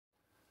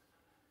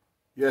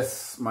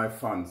Yes, my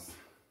fans,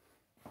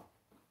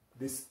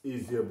 this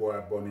is your boy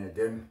Bonnie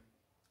again,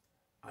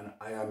 and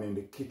I am in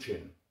the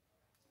kitchen,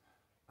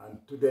 and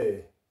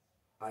today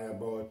I am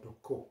about to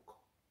cook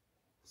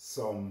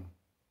some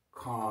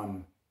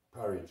corn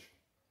porridge.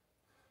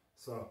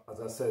 So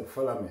as I said,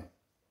 follow me,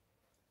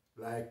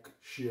 like,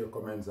 share,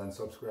 comments and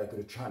subscribe to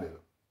the channel.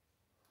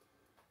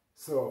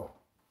 So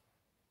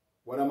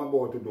what I'm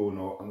about to do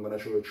now, I'm going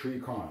to show you 3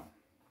 corn.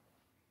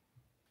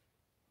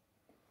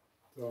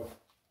 So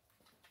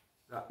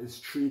that is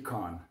 3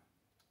 corn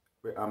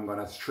where I'm going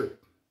to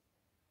strip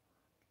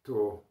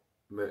to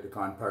make the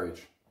corn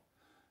porridge.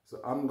 So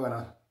I'm going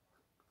to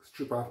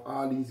strip off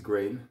all these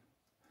grain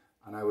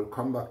and I will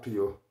come back to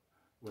you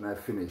when I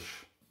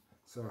finish.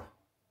 So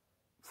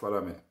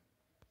follow me.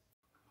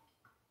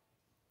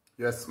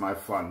 Yes, my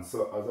fun.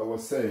 So as I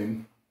was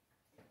saying,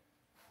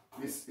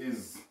 this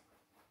is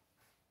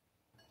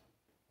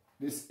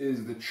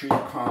the 3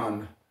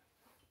 corn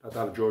that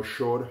I've just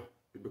showed.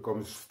 It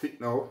becomes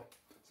thick now.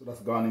 So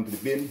that's gone into the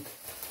bin.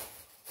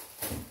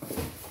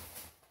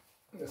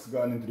 That's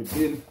gone into the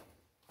bin.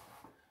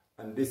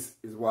 And this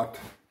is what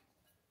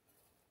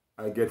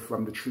I get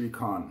from the 3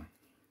 corn.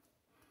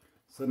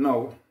 So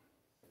now,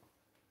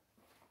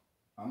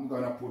 I'm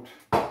gonna put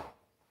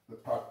the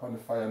pot on the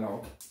fire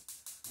now.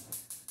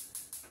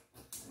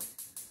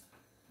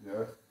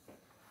 Yeah.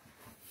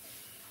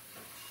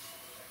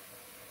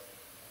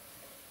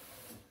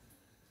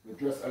 With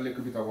just a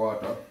little bit of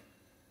water.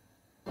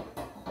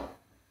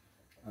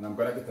 And I'm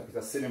gonna get a piece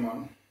of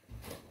cinnamon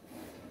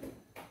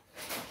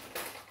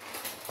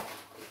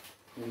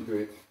into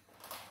it.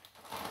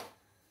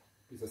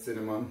 Piece of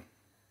cinnamon.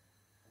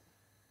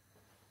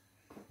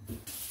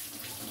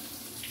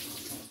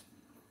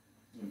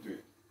 Into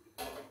it.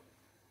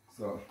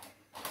 So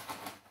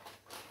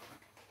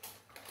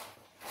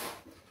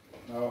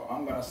now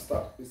I'm gonna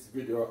stop this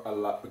video a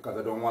lot because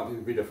I don't want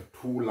this video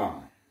for too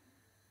long.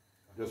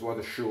 I just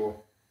want to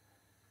show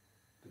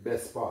the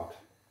best part.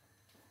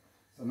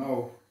 So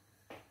now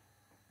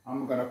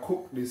I'm gonna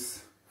cook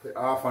this for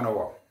half an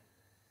hour.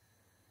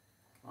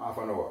 Half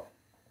an hour.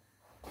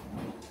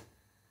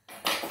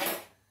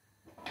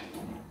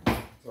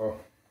 So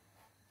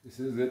this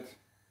is it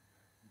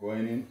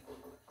going in.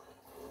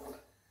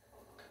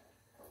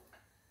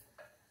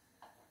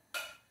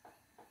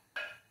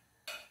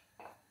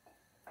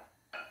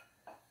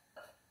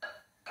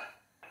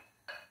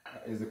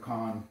 That is the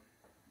corn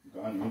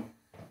gone in.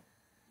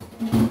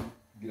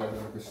 Get that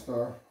like a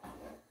stir.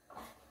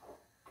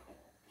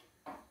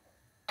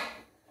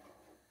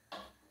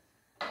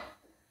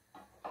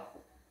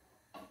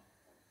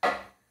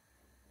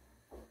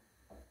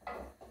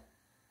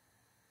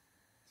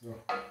 So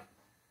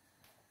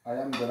I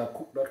am gonna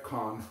cook that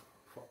corn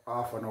for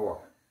half an hour.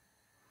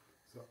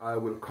 So I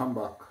will come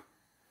back.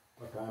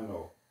 What time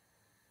now?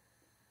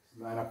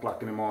 It's 9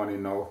 o'clock in the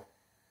morning now.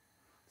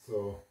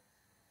 So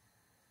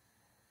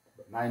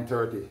at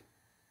 9:30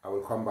 I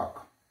will come back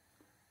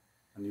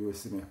and you will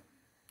see me.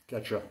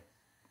 Catch up.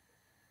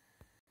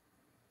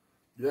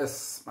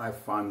 Yes, my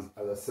fans,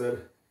 as I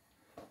said,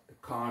 the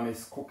corn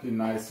is cooking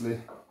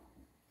nicely.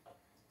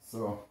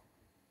 So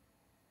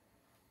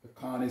the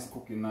corn is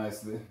cooking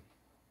nicely.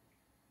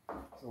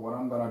 So what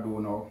I'm gonna do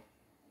now,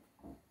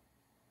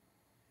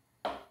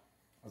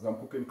 as I'm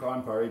cooking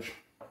corn porridge,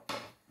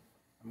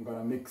 I'm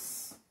gonna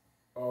mix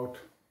out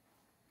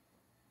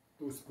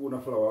 2 spoons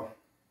of flour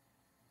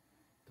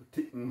to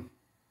thicken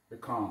the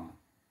corn.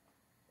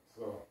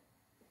 So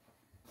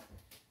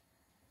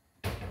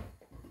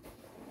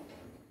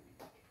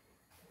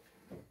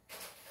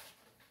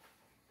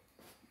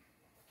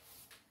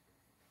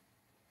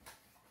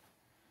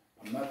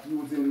I'm not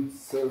using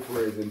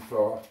self-raising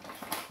flour,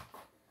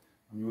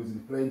 I'm using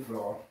plain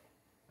flour.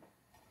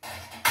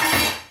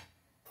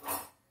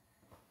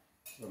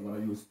 So I'm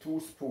going to use 2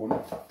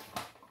 spoons.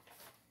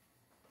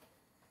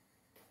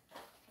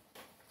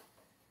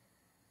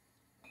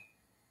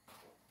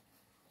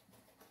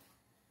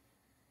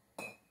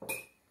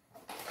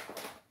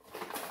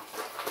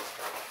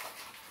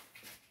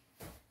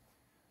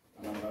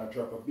 And I'm going to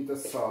drop a bit of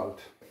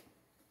salt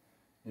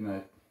in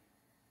it.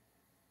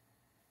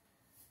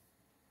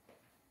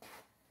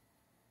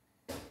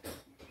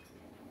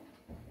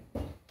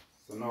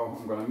 So now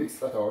I'm going to mix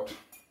that out.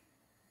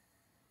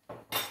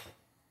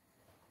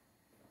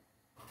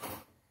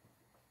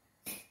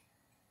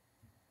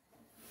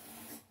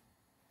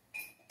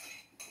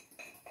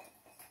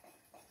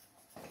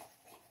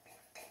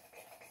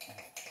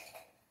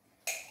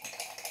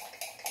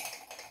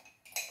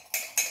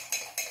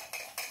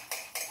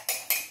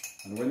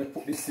 And when you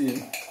put this in,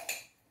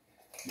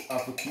 you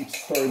have to keep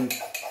stirring it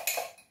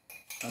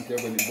until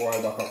when it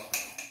boils back up.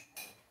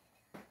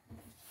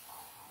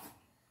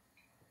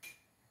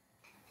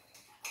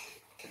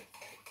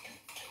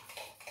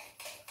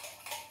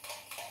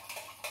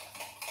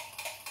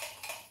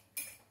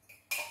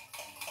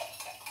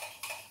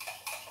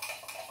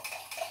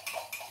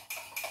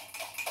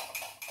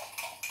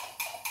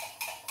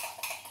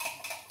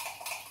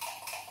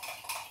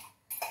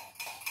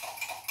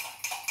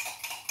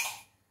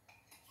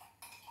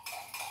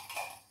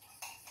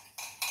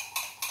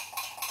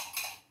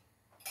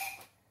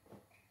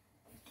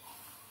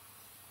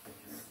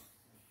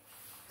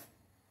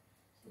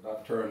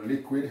 turn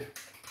liquid.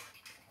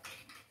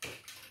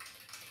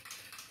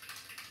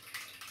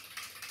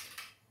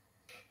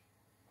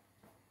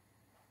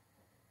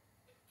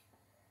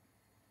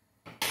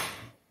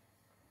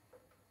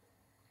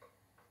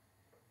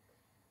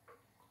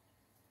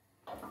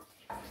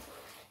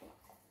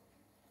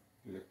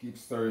 You keep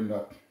stirring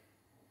that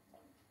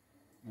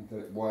until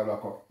it boils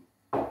back up.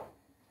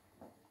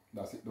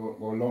 That's it, don't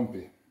go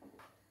lumpy.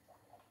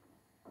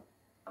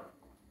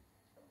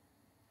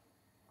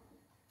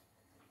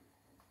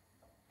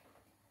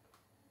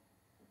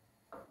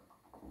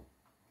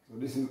 So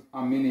this is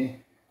a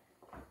mini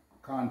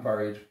corn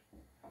porridge,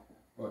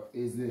 but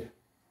is the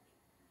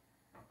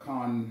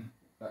corn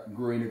that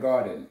grow in the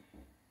garden.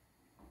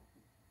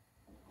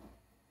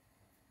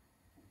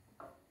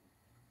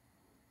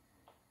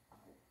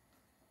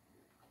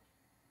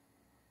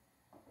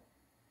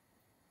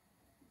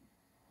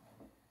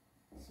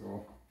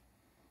 So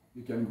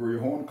you can grow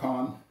your own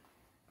corn.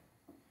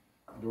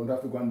 You don't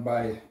have to go and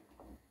buy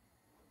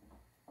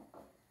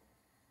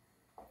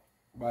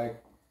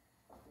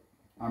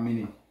a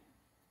mini.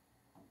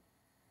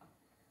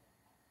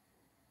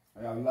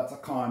 I have lots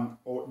of corn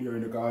out there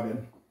in the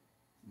garden.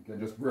 You can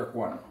just break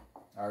one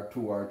or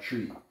two or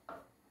three.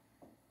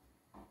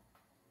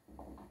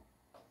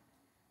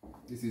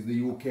 This is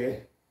the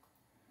UK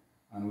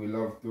and we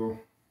love to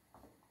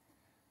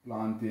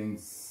plant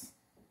things.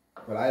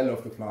 Well, I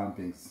love to plant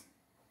things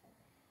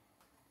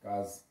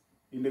because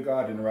in the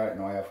garden right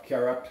now I have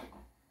carrot,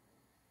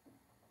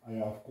 I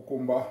have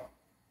cucumber,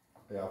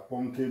 I have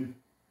pumpkin,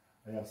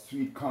 I have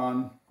sweet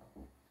corn,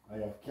 I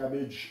have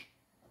cabbage,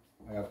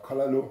 I have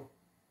callaloo.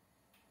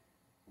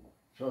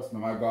 Trust me,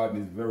 my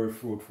garden is very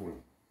fruitful.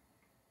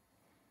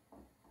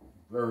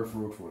 Very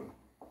fruitful.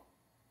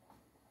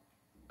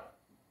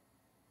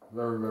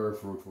 Very, very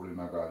fruitful in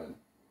my garden.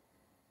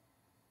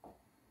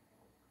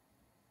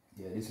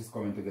 Yeah, this is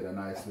coming together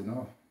nicely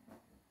now.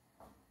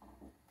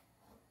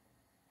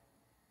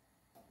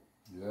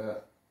 Yeah.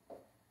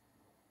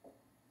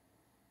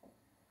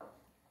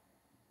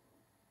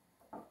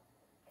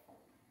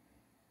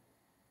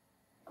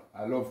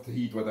 I love to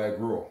eat what I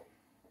grow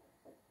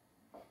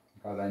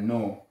because I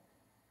know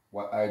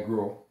what I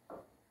grow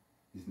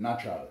is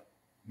natural,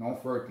 no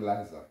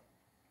fertilizer.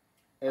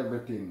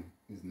 Everything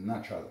is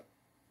natural,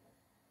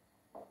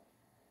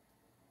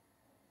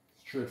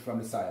 straight from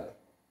the soil.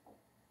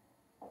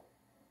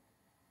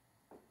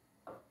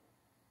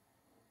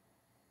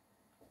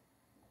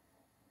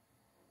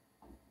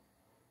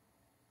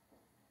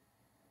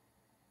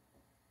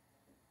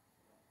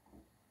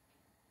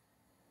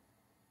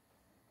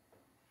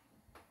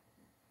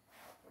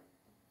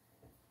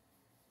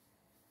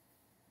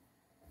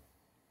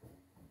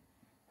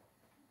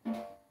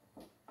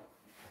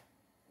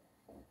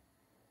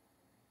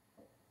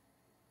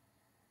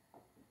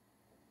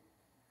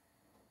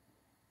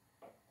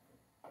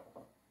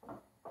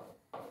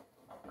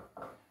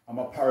 I'm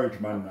a porridge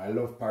man. I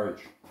love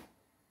porridge.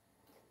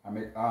 I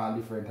make all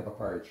different type of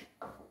porridge.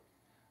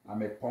 I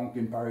make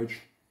pumpkin porridge.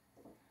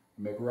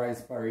 I make rice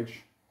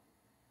porridge.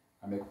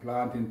 I make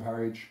plantain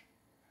porridge.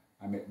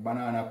 I make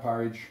banana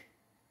porridge.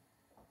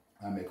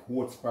 I make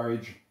oats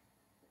porridge.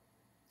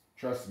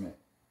 Trust me,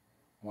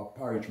 I'm a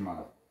porridge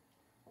man.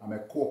 I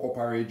make cocoa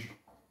porridge.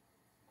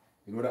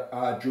 You know that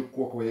hard drip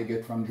cocoa you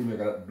get from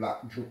Jamaica, that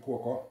black drip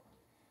cocoa?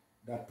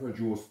 That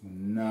produces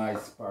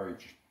nice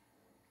porridge.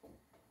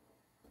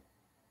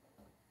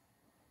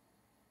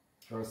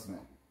 Trust me.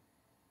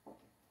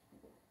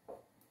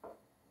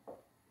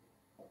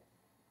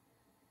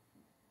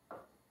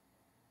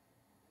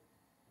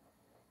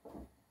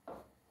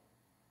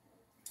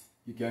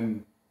 You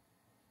can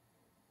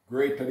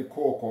grate the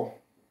cocoa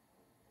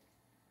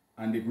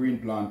and the green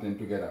plantain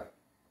together.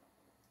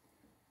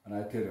 And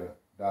I tell you,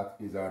 that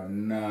is a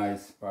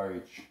nice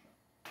porridge.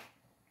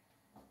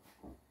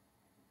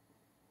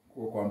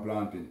 Cocoa and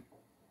plantain.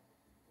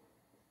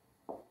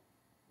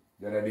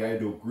 The other day I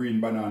do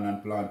green banana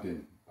and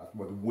plantain. That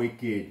was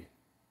wicked.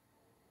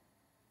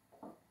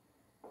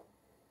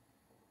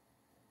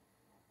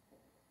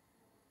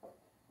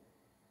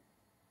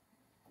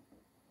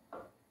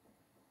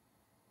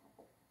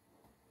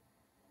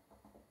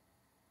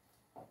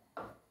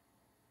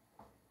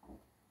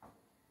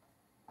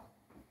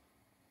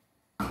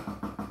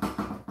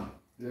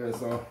 Yeah,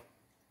 so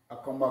I'll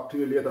come back to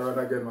you later when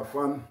I get my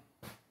fan.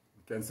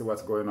 You can see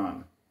what's going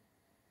on.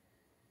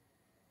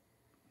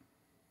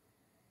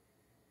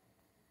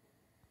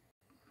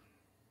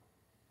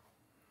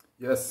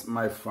 Yes,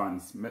 my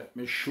fans, let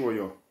me show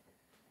you.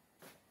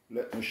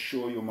 Let me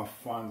show you, my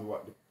fans,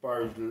 what the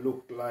porridge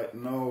look like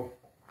now.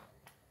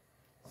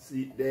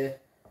 See it there?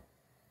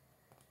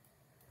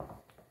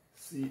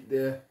 See it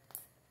there?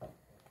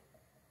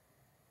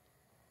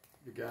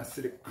 You can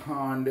see the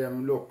corn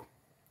them, look.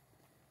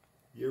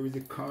 Here is the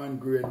corn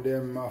grain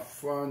them, my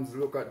fans,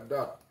 look at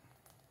that.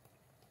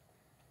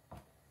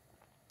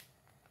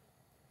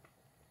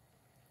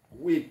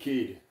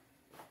 Wicked.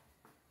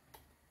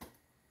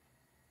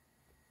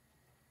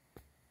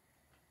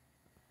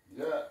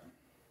 Yeah.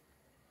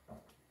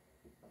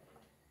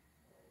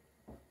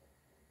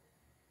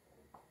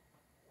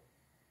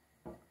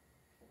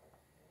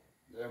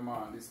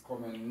 man, this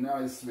coming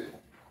nicely.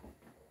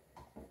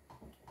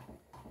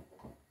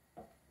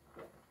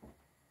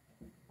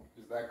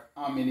 It's like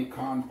mini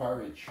corn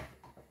porridge.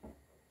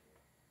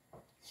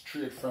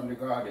 Straight from the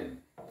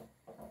garden.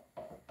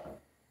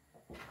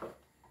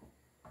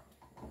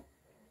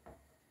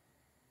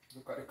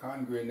 Look at the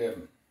corn grain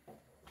them.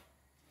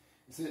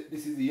 You see,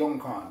 this is the young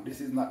corn.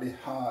 This is not the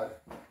hard,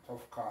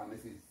 tough corn.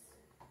 This is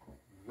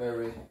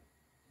very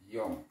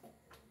young.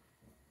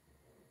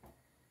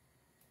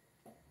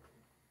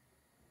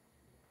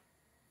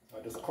 So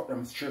I just cut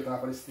them straight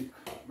off of the stick.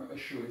 Let me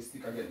show you the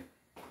stick again.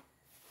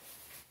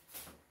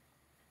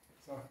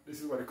 So this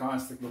is what the corn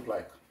stick look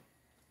like.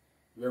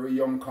 Very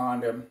young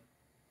corn them.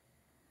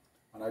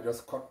 And I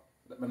just cut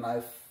my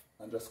knife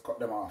and just cut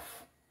them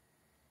off.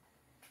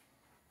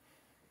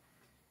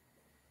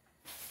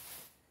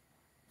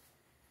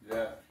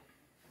 Yeah.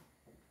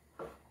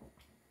 And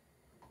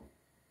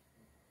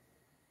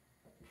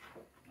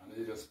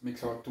you just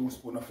mix out 2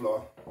 spoons of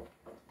flour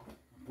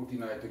and put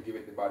in it to give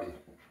it the body.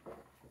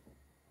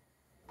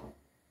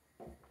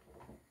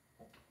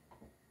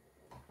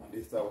 And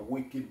this is a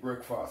wicked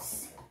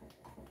breakfast.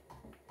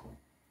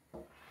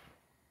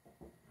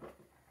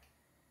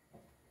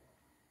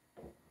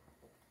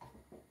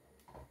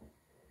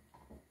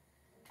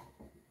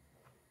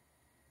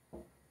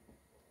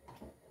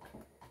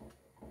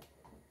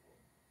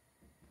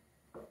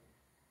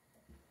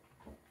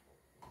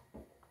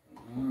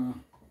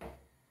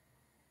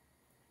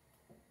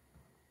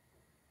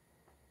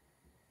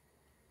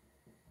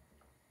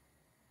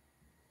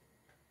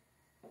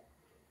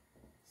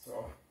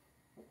 So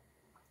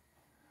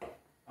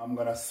I'm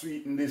gonna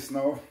sweeten this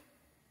now.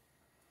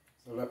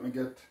 So let me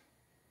get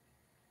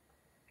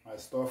my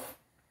stuff.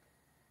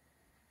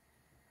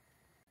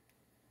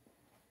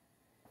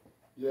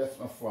 Yes,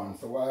 my friend.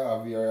 So what I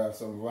have here, I have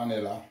some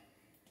vanilla,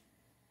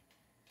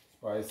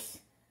 spice,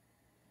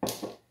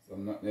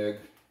 some nutmeg,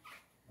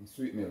 and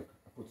sweet milk.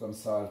 I put some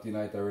salt in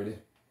it already.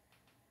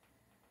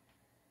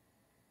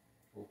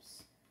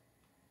 Oops.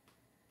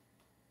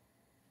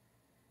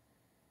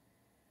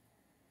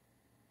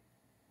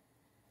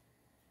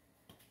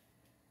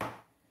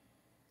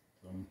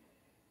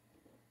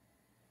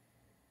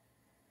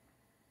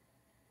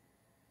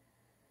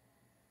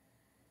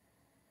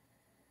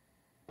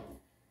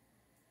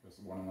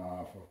 Just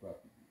 1.5 of that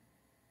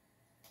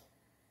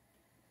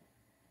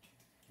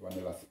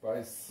vanilla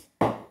spice.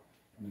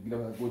 And give it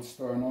a good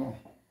stir now.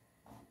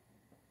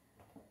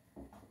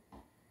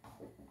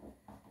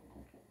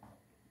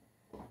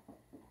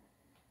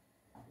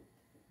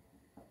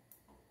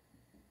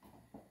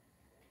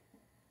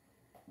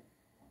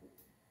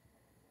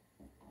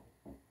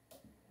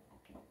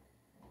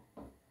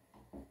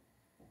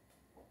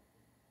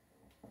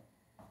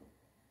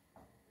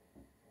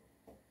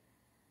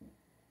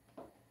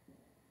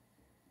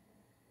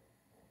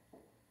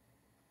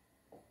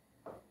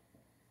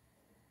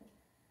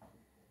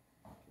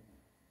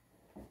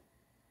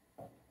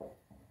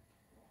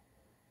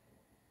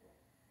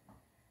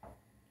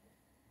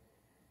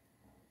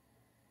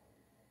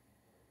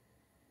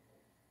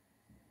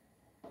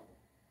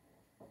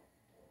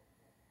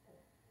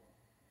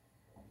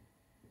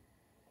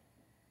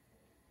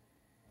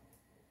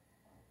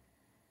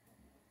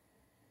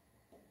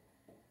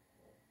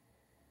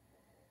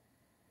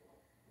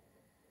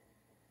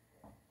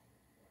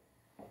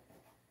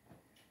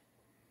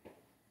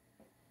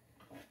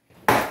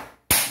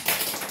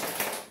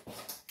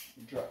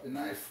 Drop the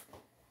knife.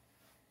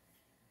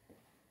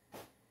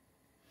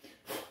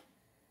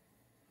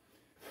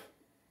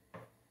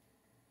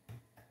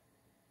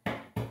 I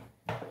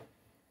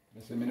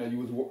say I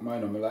use what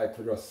mine, I like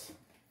to just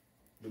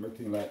do my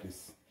thing like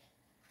this.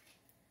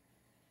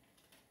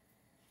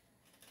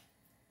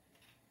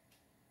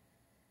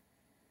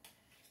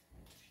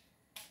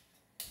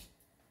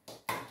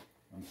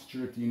 And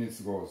straight in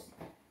it goes.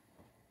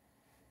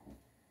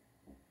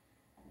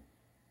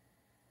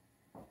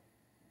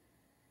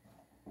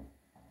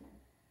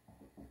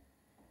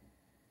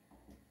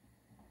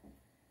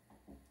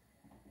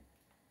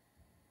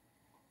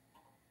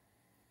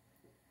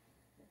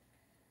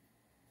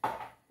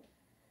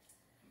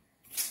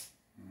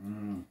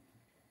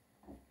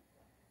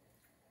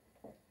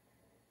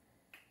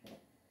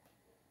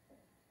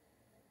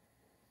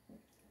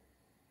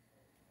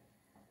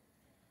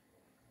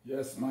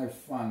 Yes, my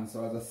fans,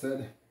 so as I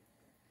said,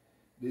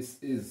 this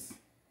is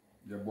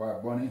your boy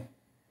Bunny,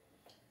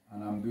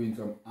 and I'm doing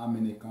some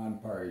amini corn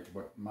porridge,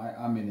 but my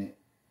amini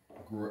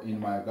grow in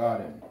my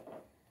garden,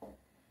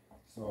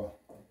 so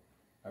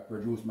I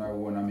produce my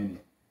own amini.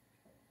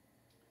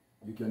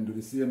 You can do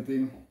the same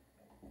thing,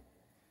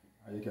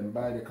 and you can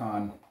buy the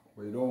corn,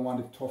 but you don't want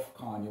the tough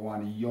corn, you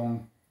want the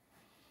young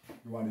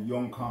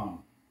corn.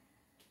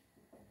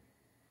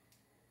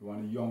 You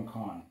want the young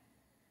corn.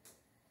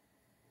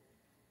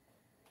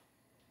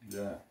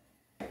 Yeah.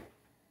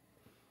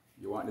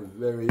 You want the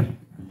very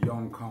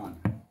young corn.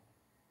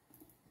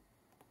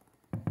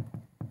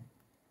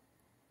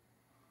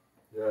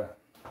 Yeah.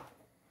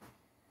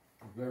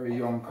 Very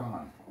young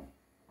corn.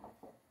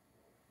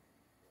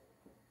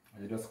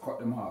 And you just cut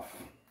them off.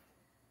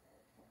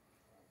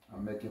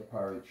 and make your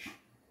porridge.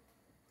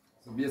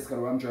 So basically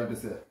what I'm trying to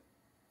say,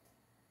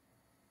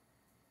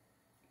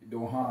 it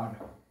don't hard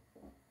to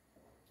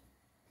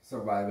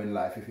survive in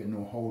life if you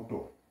know how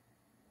to.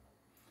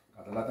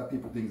 Because a lot of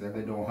people think that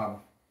they don't have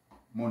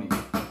money,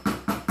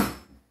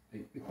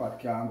 the pot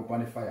can't go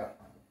on the fire.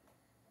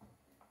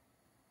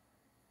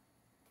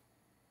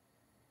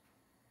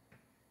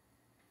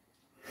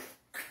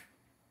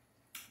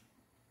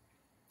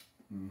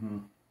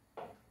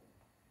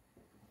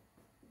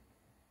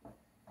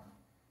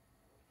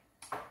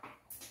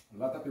 A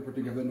lot of people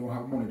think if they don't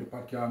have money, the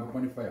pot can't go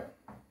on the fire.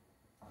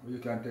 But you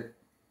can take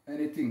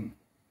anything,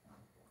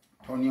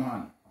 turn your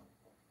hand.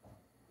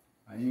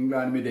 And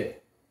England me there.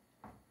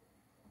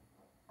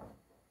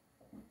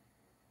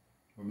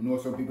 But we know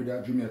some people that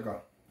are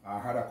Jamaica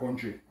or other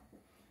country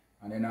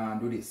and they don't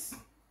do this.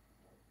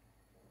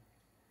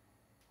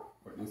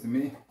 But you see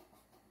me?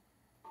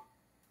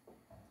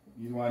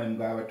 He's one of them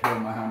guys who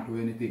turn my hand to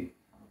anything.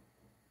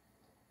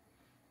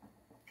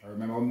 I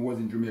remember when I was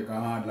in Jamaica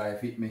and hard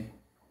life hit me.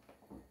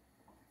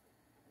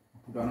 I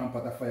put on a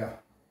pot of fire.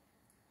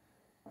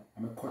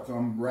 And I cut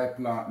some ripe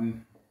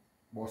plantain,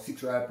 about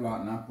 6 ripe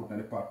plantain and put in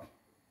the pot.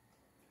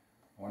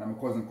 One of my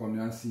cousins come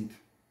there and see it.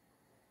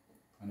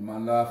 And the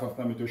man laugh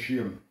after me to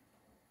shame.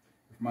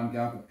 If man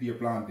can't put pear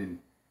plantain.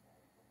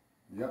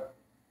 Yep.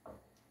 I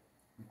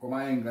come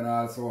to England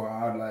also,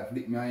 hard life,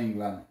 lick me in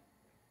England.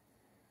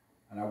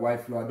 And a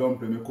white flour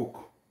dumpling me cook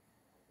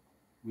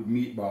with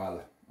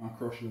meatball and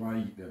crush them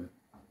and eat them.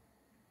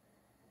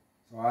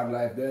 So hard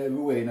life there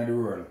everywhere in the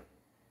world.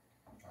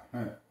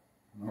 Don't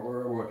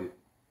worry about it.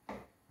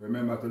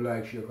 Remember to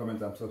like, share,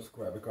 comment and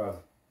subscribe because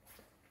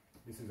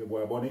this is the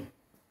boy Bunny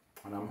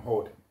and I'm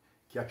out.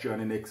 Catch you on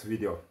the next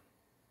video.